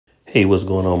Hey, what's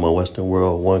going on, my Western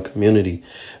World One community?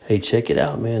 Hey, check it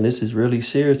out, man. This is really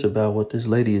serious about what this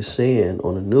lady is saying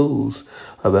on the news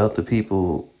about the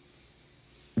people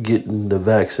getting the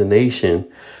vaccination,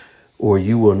 or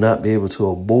you will not be able to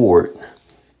abort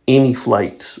any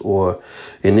flights, or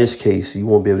in this case, you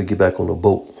won't be able to get back on the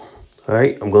boat. All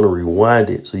right, I'm going to rewind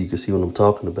it so you can see what I'm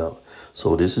talking about.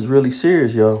 So this is really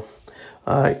serious, y'all.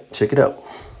 All right, check it out.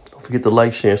 Don't forget to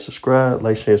like, share, and subscribe.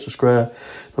 Like, share, and subscribe.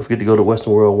 Don't forget to go to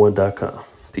westernworld1.com.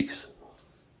 Peace.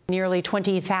 Nearly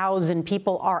 20,000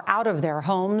 people are out of their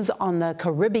homes on the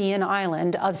Caribbean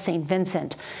island of St.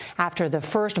 Vincent after the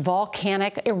first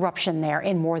volcanic eruption there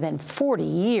in more than 40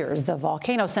 years. The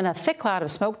volcano sent a thick cloud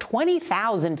of smoke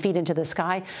 20,000 feet into the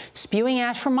sky, spewing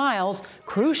ash for miles.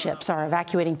 Cruise ships are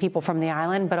evacuating people from the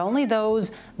island, but only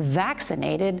those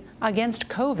vaccinated against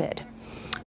COVID.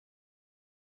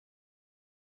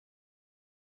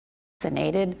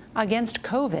 Vaccinated against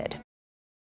COVID.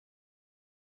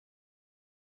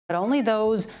 But only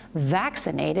those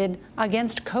vaccinated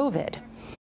against COVID.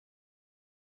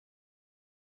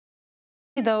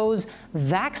 Those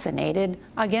vaccinated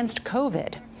against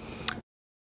COVID.